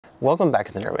Welcome back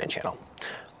to the Narrowband channel.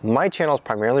 My channel is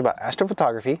primarily about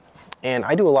astrophotography, and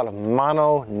I do a lot of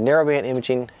mono narrowband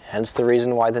imaging, hence the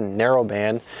reason why the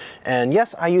narrowband. And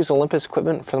yes, I use Olympus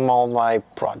equipment for all my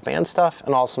broadband stuff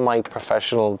and also my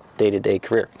professional day-to-day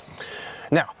career.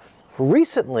 Now,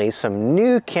 recently some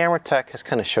new camera tech has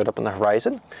kind of showed up on the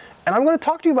horizon, and I'm going to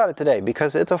talk to you about it today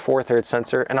because it's a 4/3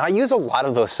 sensor, and I use a lot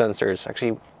of those sensors.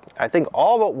 Actually, I think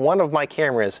all but one of my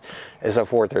cameras is a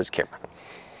 4/3 camera,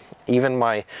 even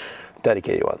my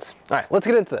dedicated ones. All right, let's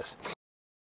get into this.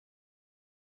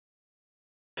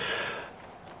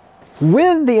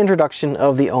 With the introduction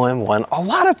of the OM1, a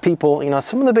lot of people,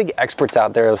 some of the big experts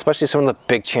out there, especially some of the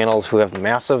big channels who have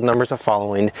massive numbers of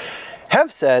following,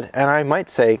 have said, and I might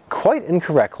say quite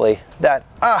incorrectly, that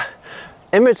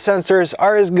image sensors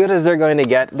are as good as they're going to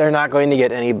get. They're not going to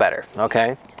get any better,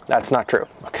 okay? That's not true,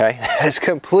 okay? That is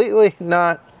completely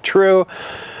not true.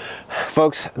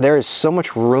 Folks, there is so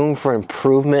much room for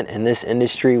improvement in this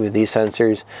industry with these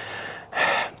sensors.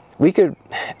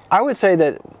 I would say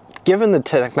that given the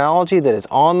technology that is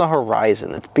on the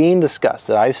horizon, that's being discussed,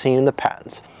 that I've seen in the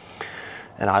patents,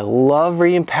 and I love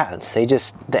reading patents.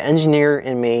 The engineer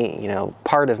in me,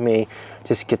 part of me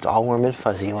just gets all warm and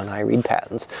fuzzy when I read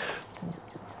patents.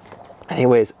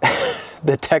 Anyways,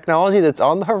 the technology that's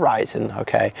on the horizon,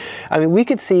 okay, I mean, we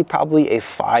could see probably a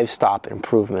 5-stop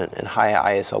improvement in high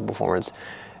ISO performance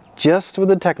just with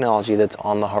the technology that's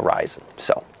on the horizon.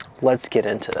 So let's get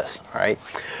into this, all right?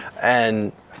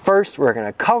 And first, we're going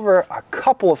to cover a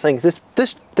couple of things.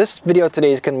 This video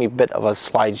today is going to be a bit of a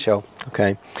slideshow,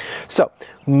 okay? So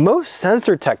most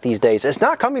sensor tech these days is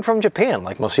not coming from Japan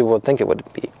like most people would think it would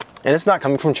be. And it's not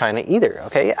coming from China either,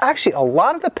 okay? Actually, a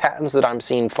lot of the patents that I'm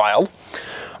seeing filed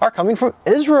are coming from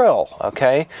Israel,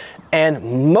 okay?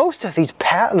 And most of these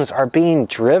patents are being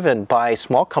driven by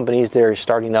small companies that are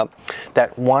starting up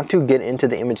that want to get into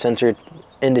the image sensor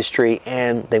industry,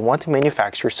 and they want to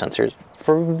manufacture sensors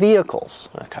for vehicles,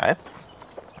 okay?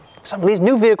 Some of these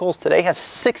new vehicles today have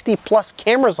 60+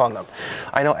 cameras on them.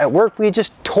 I know at work we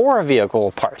just tore a vehicle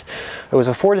apart. It was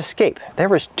a Ford Escape. There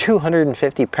was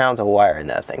 250 pounds of wire in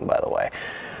that thing, by the way.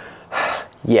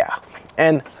 Yeah,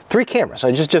 and 3 cameras,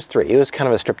 so just 3. It was kind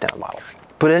of a stripped down model.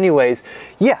 But anyways,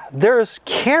 yeah, there's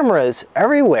cameras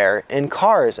everywhere in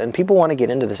cars, and people want to get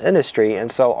into this industry,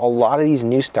 and so a lot of these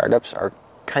new startups are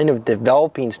kind of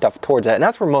developing stuff towards that, and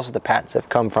that's where most of the patents have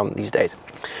come from these days.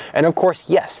 And of course,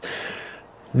 yes,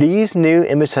 these new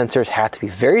image sensors have to be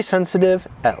very sensitive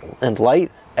and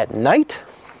light at night,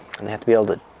 and they have to be able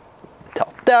to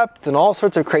tell depth and all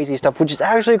sorts of crazy stuff, which is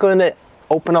actually going to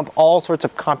open up all sorts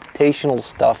of computational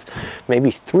stuff, maybe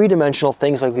 3-dimensional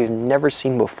things like we've never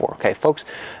seen before. Okay, folks,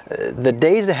 the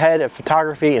days ahead of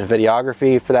photography and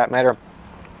videography, for that matter,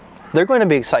 they're going to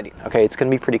be exciting. Okay, it's going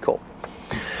to be pretty cool.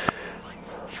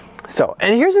 So,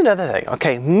 and here's another thing,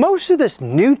 okay, most of this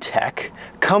new tech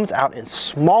comes out in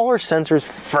smaller sensors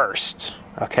first,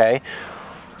 okay?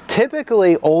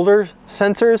 Typically, older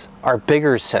sensors are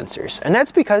bigger sensors, and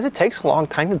that's because it takes a long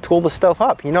time to tool the stuff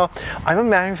up. I'm a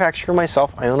manufacturer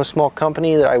myself. I own a small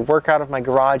company that I work out of my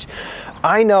garage.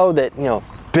 I know that,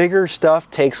 bigger stuff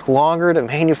takes longer to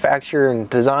manufacture and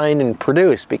design and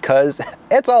produce because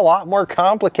it's a lot more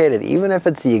complicated. Even if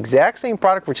it's the exact same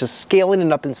product, which is scaling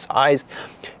it up in size,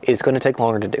 it's going to take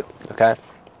longer to do, okay?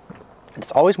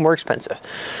 It's always more expensive.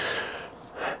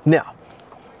 Now,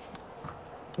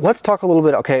 let's talk a little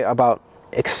bit, okay, about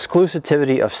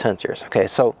exclusivity of sensors. Okay,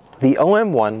 so the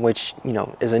OM1, which,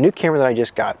 is a new camera that I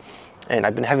just got, and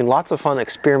I've been having lots of fun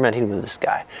experimenting with this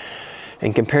guy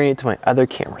and comparing it to my other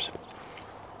cameras.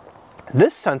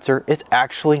 This sensor is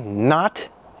actually not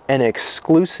an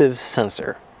exclusive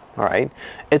sensor, all right?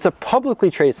 It's a publicly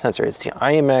traded sensor. It's the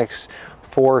IMX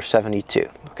 472,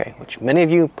 okay, which many of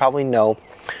you probably know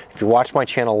if you watch my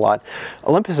channel a lot.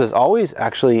 Olympus has always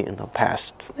actually, in the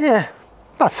past,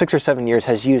 about 6 or 7 years,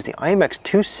 has used the IMX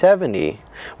 270,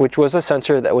 which was a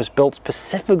sensor that was built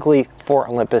specifically for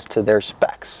Olympus to their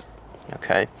specs,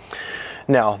 okay?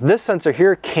 Now, this sensor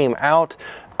here came out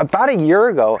about a year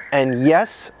ago, and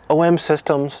yes, OM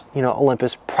Systems,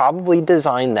 Olympus probably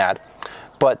designed that,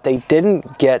 but they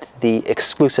didn't get the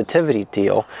exclusivity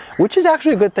deal, which is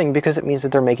actually a good thing because it means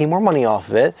that they're making more money off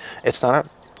of it. It's not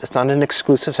an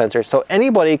exclusive sensor, so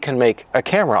anybody can make a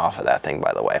camera off of that thing,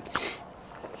 by the way.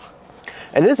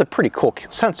 And it is a pretty cool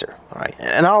sensor, all right?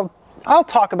 And I'll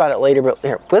talk about it later, but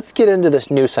here, let's get into this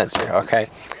new sensor, okay?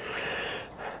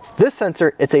 This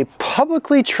sensor, it's a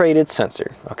publicly traded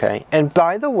sensor, okay? And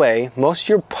by the way, most of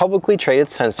your publicly traded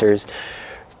sensors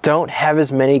don't have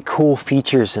as many cool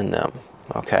features in them,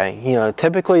 okay?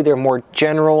 Typically they're more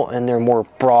general and they're more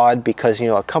broad because,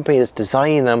 a company that's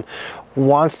designing them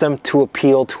wants them to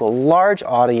appeal to a large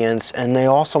audience, and they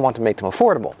also want to make them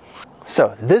affordable.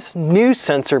 So this new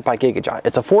sensor by Gigijot,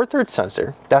 it's a 4/3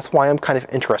 sensor. That's why I'm kind of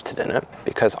interested in it,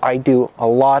 because I do a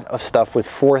lot of stuff with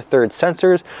 4/3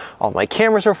 sensors. All my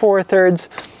cameras are 4/3.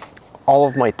 All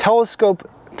of my telescope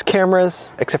cameras,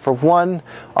 except for one,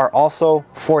 are also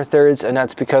 4/3, and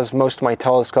that's because most of my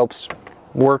telescopes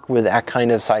work with that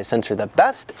kind of size sensor the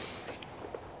best.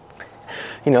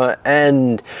 You know,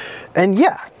 and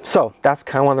yeah, so that's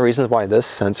kind of one of the reasons why this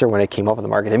sensor, when it came up on the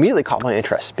market, immediately caught my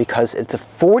interest, because it's a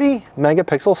 40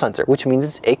 megapixel sensor, which means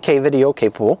it's 8K video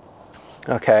capable,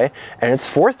 okay, and it's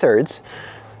 4/3,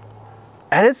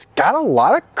 and it's got a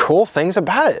lot of cool things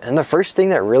about it. And the first thing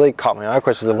that really caught my eye, of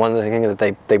course, is the one thing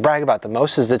that they brag about the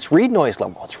most, is its read noise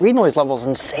level. Its read noise level is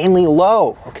insanely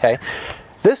low, okay.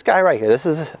 This guy right here, this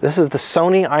is the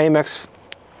Sony IMX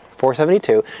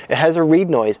 472. It has a read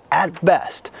noise at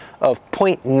best of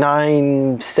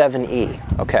 0.97E,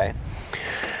 okay?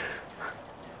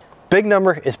 Big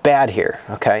number is bad here,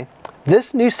 okay?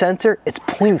 This new sensor, it's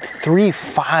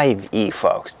 0.35E,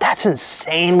 folks. That's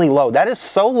insanely low. That is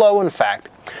so low, in fact,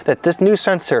 that this new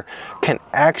sensor can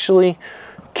actually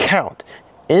count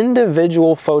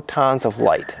individual photons of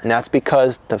light. And that's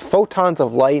because the photons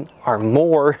of light are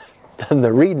more than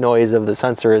the read noise of the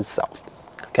sensor itself,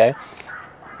 okay?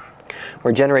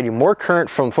 We're generating more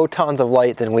current from photons of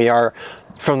light than we are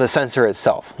from the sensor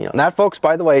itself. You know, and that, folks,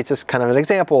 by the way, it's just kind of an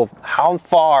example of how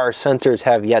far sensors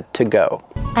have yet to go.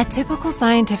 A typical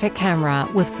scientific camera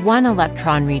with one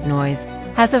electron read noise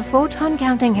has a photon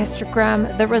counting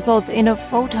histogram that results in a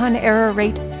photon error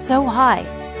rate so high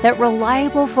that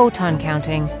reliable photon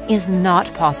counting is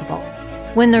not possible.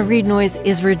 When the read noise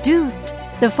is reduced,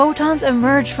 the photons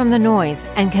emerge from the noise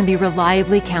and can be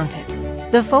reliably counted.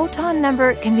 The photon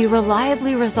number can be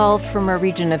reliably resolved from a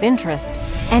region of interest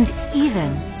and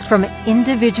even from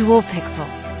individual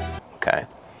pixels. Okay.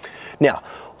 Now,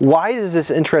 why does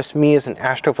this interest me as an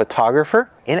astrophotographer?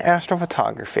 In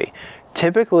astrophotography,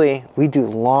 typically we do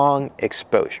long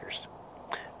exposures.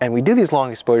 And we do these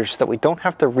long exposures so that we don't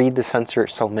have to read the sensor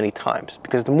so many times.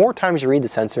 Because the more times you read the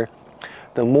sensor,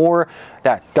 the more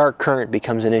that dark current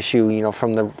becomes an issue, you know,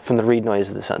 from the read noise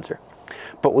of the sensor.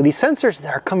 But with these sensors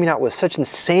that are coming out with such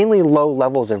insanely low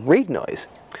levels of read noise,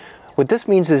 what this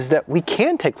means is that we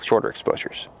can take shorter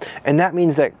exposures. And that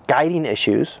means that guiding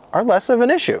issues are less of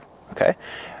an issue, okay?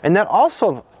 And that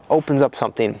also opens up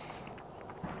something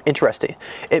interesting.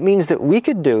 It means that we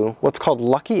could do what's called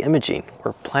lucky imaging,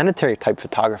 or planetary type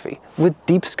photography, with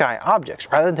deep sky objects.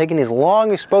 Rather than taking these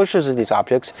long exposures of these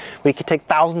objects, we could take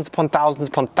thousands upon thousands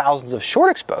upon thousands of short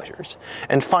exposures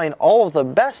and find all of the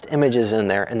best images in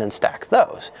there and then stack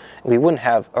those. We wouldn't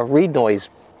have a read noise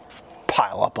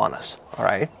pile up on us, all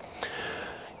right?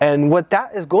 And what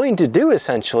that is going to do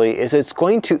essentially is it's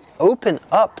going to open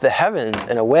up the heavens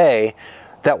in a way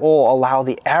that will allow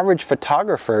the average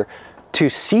photographer to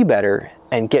see better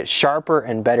and get sharper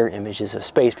and better images of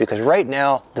space, because right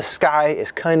now the sky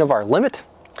is kind of our limit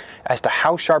as to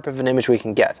how sharp of an image we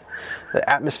can get. The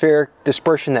atmospheric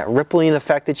dispersion, that rippling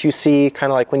effect that you see, kind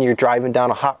of like when you're driving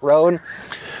down a hot road,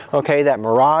 okay, that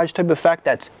mirage type effect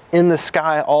that's in the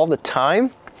sky all the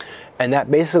time, and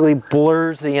that basically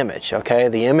blurs the image, okay?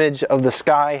 The image of the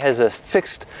sky has a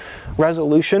fixed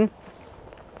resolution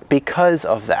because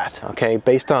of that, okay,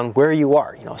 based on where you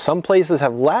are. You know, some places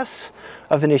have less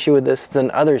of an issue with this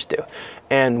than others do.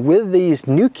 And with these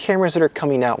new cameras that are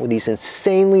coming out with these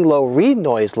insanely low read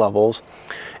noise levels,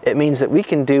 it means that we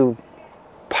can do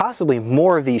possibly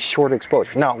more of these short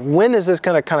exposures. Now, when is this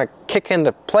going to kind of kick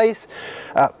into place?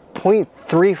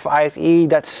 0.35E,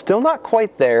 that's still not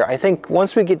quite there. I think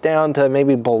once we get down to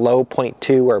maybe below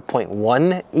 0.2 or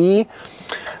 0.1E,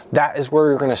 that is where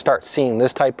we're going to start seeing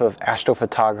this type of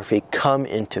astrophotography come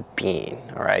into being,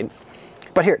 all right?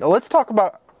 But here, let's talk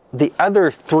about the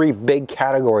other three big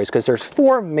categories, because there's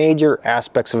four major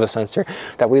aspects of a sensor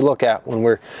that we look at when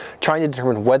we're trying to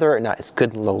determine whether or not it's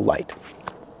good in low light.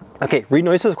 Okay, read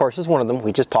noise, of course, is one of them.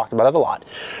 We just talked about it a lot.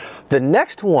 The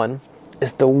next one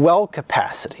is the well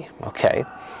capacity, okay?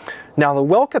 Now, the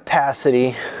well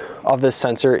capacity of this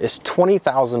sensor is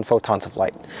 20,000 photons of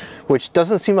light, which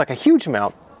doesn't seem like a huge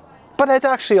amount, but it's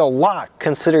actually a lot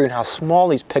considering how small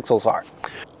these pixels are.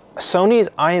 Sony's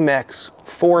IMX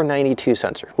 492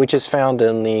 sensor, which is found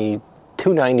in the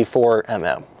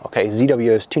 294mm, okay,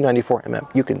 ZW's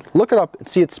 294mm. You can look it up and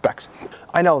see its specs.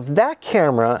 I know that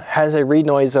camera has a read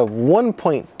noise of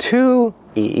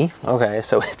 1.2E, okay,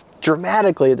 so it's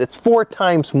dramatically, it's 4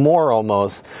 times more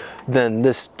almost than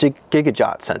this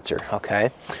Gigijot sensor,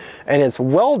 okay? And its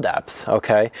well depth,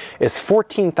 okay, is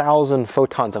 14,000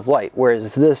 photons of light,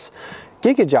 whereas this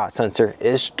Gigijot sensor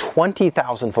is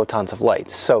 20,000 photons of light.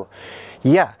 So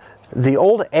yeah, the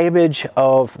old image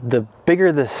of the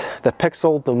bigger the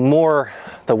pixel, the more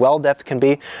the well depth can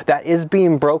be, that is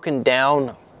being broken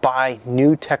down by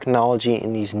new technology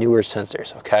in these newer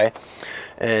sensors, okay?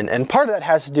 And part of that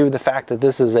has to do with the fact that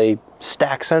this is a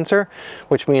stack sensor,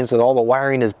 which means that all the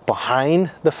wiring is behind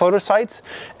the photosites,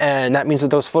 and that means that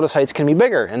those photosites can be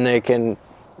bigger and they can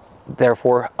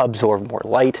therefore absorb more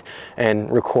light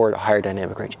and record a higher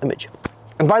dynamic range image.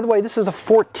 And by the way, this is a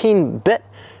 14-bit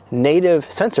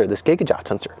native sensor, this Gigijot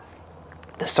sensor.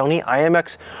 The Sony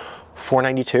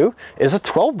IMX492 is a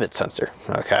 12-bit sensor,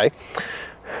 okay?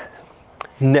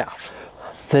 Now,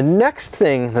 the next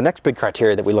big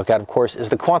criteria that we look at, of course,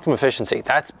 is the quantum efficiency.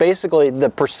 That's basically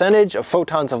the percentage of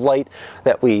photons of light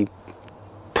that we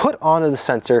put onto the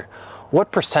sensor.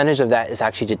 What percentage of that is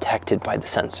actually detected by the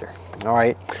sensor? All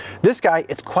right, this guy,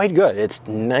 it's quite good. It's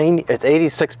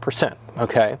 86%,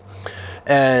 okay?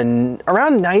 And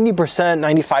around 90%,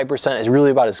 95% is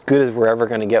really about as good as we're ever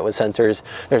going to get with sensors.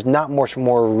 There's not much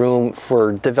more room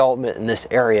for development in this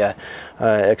area,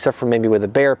 except for maybe with a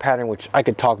Bayer pattern, which I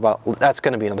could talk about. That's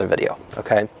going to be another video,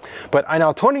 okay? But I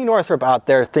know Tony Northrup out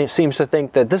there seems to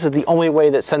think that this is the only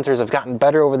way that sensors have gotten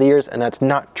better over the years, and that's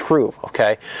not true,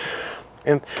 okay?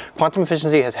 And quantum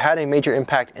efficiency has had a major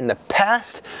impact in the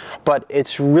past, but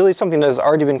it's really something that has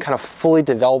already been kind of fully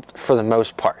developed for the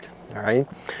most part, all right?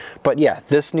 But yeah,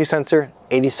 this new sensor,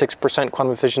 86%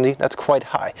 quantum efficiency, that's quite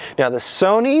high. Now the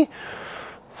Sony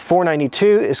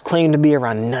 492 is claimed to be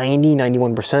around 90,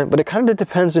 91%, but it kind of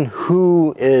depends on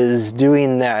who is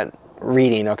doing that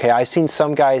reading, okay? I've seen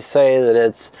some guys say that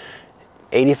it's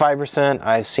 85%.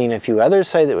 I've seen a few others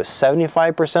say that it was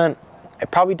 75%.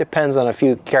 It probably depends on a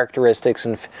few characteristics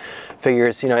and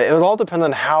figures. You know, it would all depend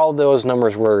on how those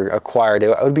numbers were acquired.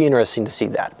 It would be interesting to see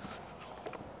that.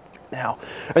 Now,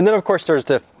 and then of course there's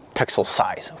the pixel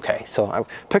size, okay? So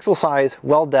pixel size,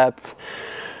 well depth,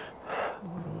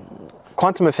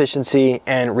 quantum efficiency,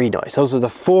 and read noise. Those are the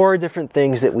 4 different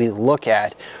things that we look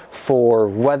at for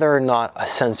whether or not a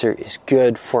sensor is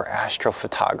good for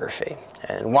astrophotography.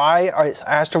 And why is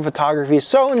astrophotography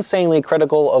so insanely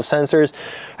critical of sensors?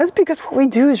 That's because what we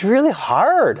do is really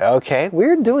hard, okay?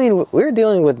 We're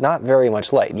dealing with not very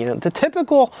much light. You know, the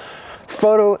typical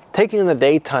photo taken in the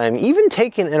daytime, even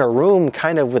taken in a room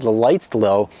kind of with the lights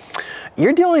low,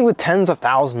 you're dealing with tens of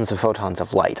thousands of photons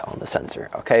of light on the sensor,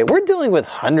 okay? We're dealing with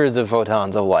hundreds of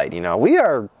photons of light, you know. We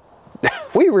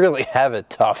really have it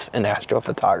tough in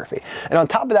astrophotography. And on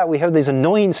top of that, we have these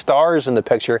annoying stars in the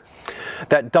picture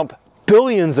that dump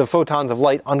billions of photons of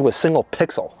light onto a single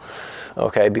pixel,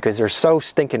 okay? Because they're so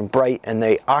stinking bright and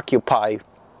they occupy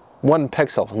 1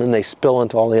 pixel, and then they spill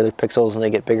into all the other pixels and they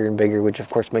get bigger and bigger, which of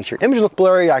course makes your image look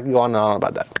blurry. I can go on and on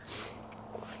about that.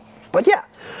 But yeah,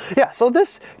 so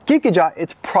this Gigijot,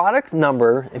 its product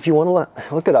number, if you want to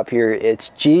look it up here, it's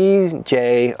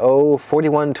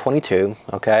GJ04122,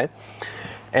 okay?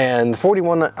 And the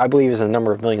 41, I believe, is the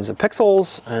number of millions of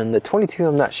pixels, and the 22,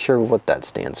 I'm not sure what that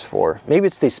stands for. Maybe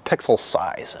it's this pixel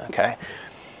size, okay?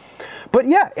 But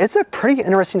yeah, it's a pretty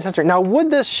interesting sensor. Now,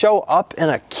 would this show up in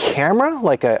a camera,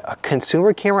 like a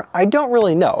consumer camera? I don't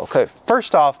really know. Okay,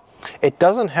 first off, it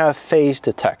doesn't have phase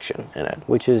detection in it,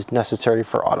 which is necessary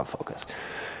for autofocus.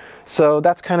 So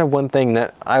that's kind of one thing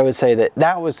that I would say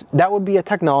that would be a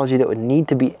technology that would need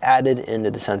to be added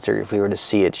into the sensor if we were to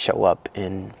see it show up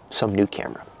in some new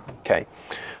camera, okay?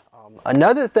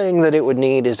 Another thing that it would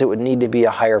need is it would need to be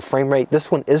a higher frame rate. This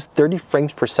one is 30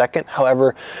 frames per second.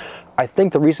 However, I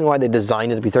think the reason why they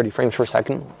designed it to be 30 frames per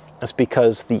second is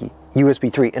because the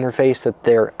USB 3 interface that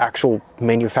their actual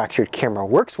manufactured camera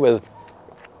works with,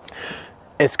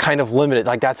 it's kind of limited.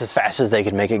 Like, that's as fast as they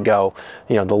can make it go.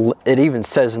 You know, it even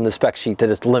says in the spec sheet that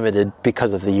it's limited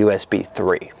because of the USB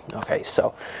 3. Okay,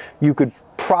 so you could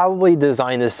probably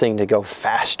design this thing to go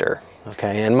faster.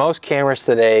 Okay, and most cameras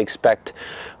today expect,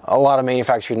 a lot of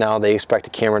manufacturers now, they expect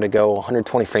a camera to go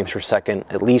 120 frames per second,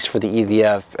 at least for the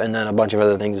EVF, and then a bunch of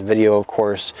other things. Video, of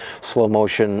course, slow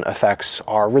motion effects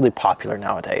are really popular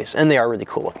nowadays, and they are really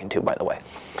cool looking too, by the way.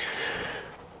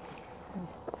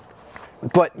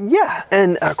 But yeah,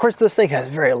 and of course this thing has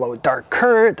very low dark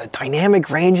current. The dynamic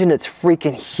range in it's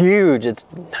freaking huge. It's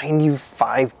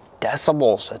 95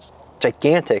 decibels. It's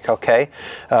gigantic, okay?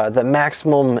 The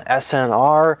maximum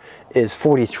SNR is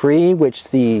 43, which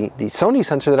the Sony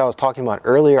sensor that I was talking about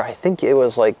earlier, I think it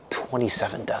was like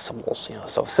 27 decibels, you know,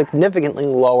 so significantly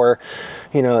lower.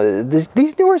 You know, these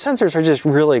newer sensors are just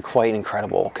really quite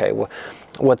incredible, okay,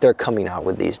 what they're coming out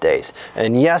with these days.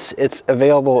 And yes, it's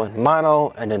available in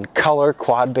mono and in color,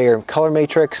 quad Bayer color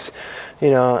matrix,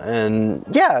 you know, and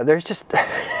yeah, there's just,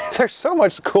 there's so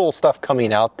much cool stuff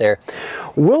coming out there.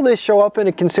 Will this show up in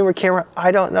a consumer camera?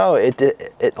 I don't know.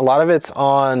 A lot of it's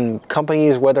on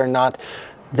companies whether or not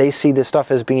they see this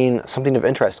stuff as being something of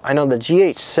interest. I know the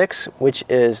GH6, which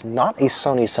is not a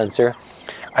Sony sensor,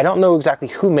 I don't know exactly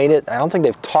who made it. I don't think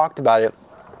they've talked about it,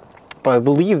 but I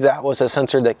believe that was a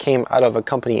sensor that came out of a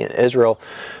company in Israel.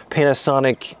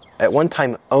 Panasonic at one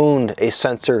time owned a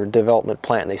sensor development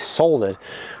plant. They sold it,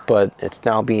 but it's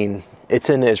now it's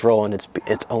in Israel and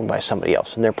it's owned by somebody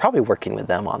else, and they're probably working with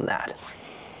them on that.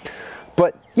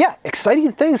 But yeah,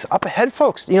 exciting things up ahead,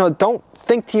 folks. You know, don't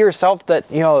think to yourself that,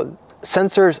 you know,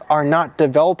 sensors are not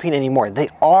developing anymore. They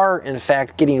are, in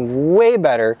fact, getting way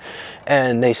better,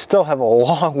 and they still have a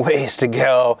long ways to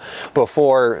go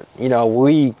before, you know,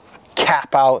 we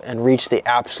cap out and reach the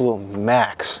absolute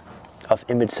max of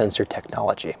image sensor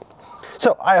technology.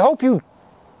 So I hope you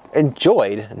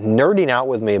enjoyed nerding out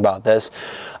with me about this.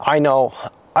 I know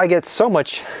I get so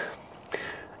much,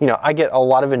 you know, I get a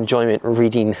lot of enjoyment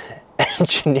reading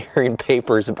engineering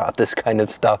papers about this kind of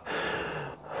stuff.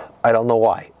 I don't know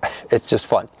why. It's just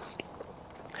fun.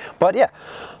 But yeah,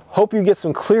 hope you get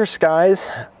some clear skies.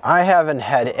 I haven't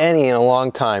had any in a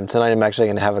long time. Tonight I'm actually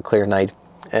going to have a clear night,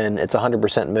 and it's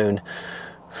 100% moon.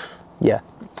 Yeah.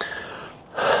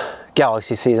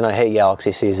 Galaxy season. I hate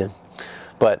galaxy season.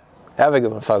 But have a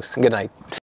good one, folks. Good night.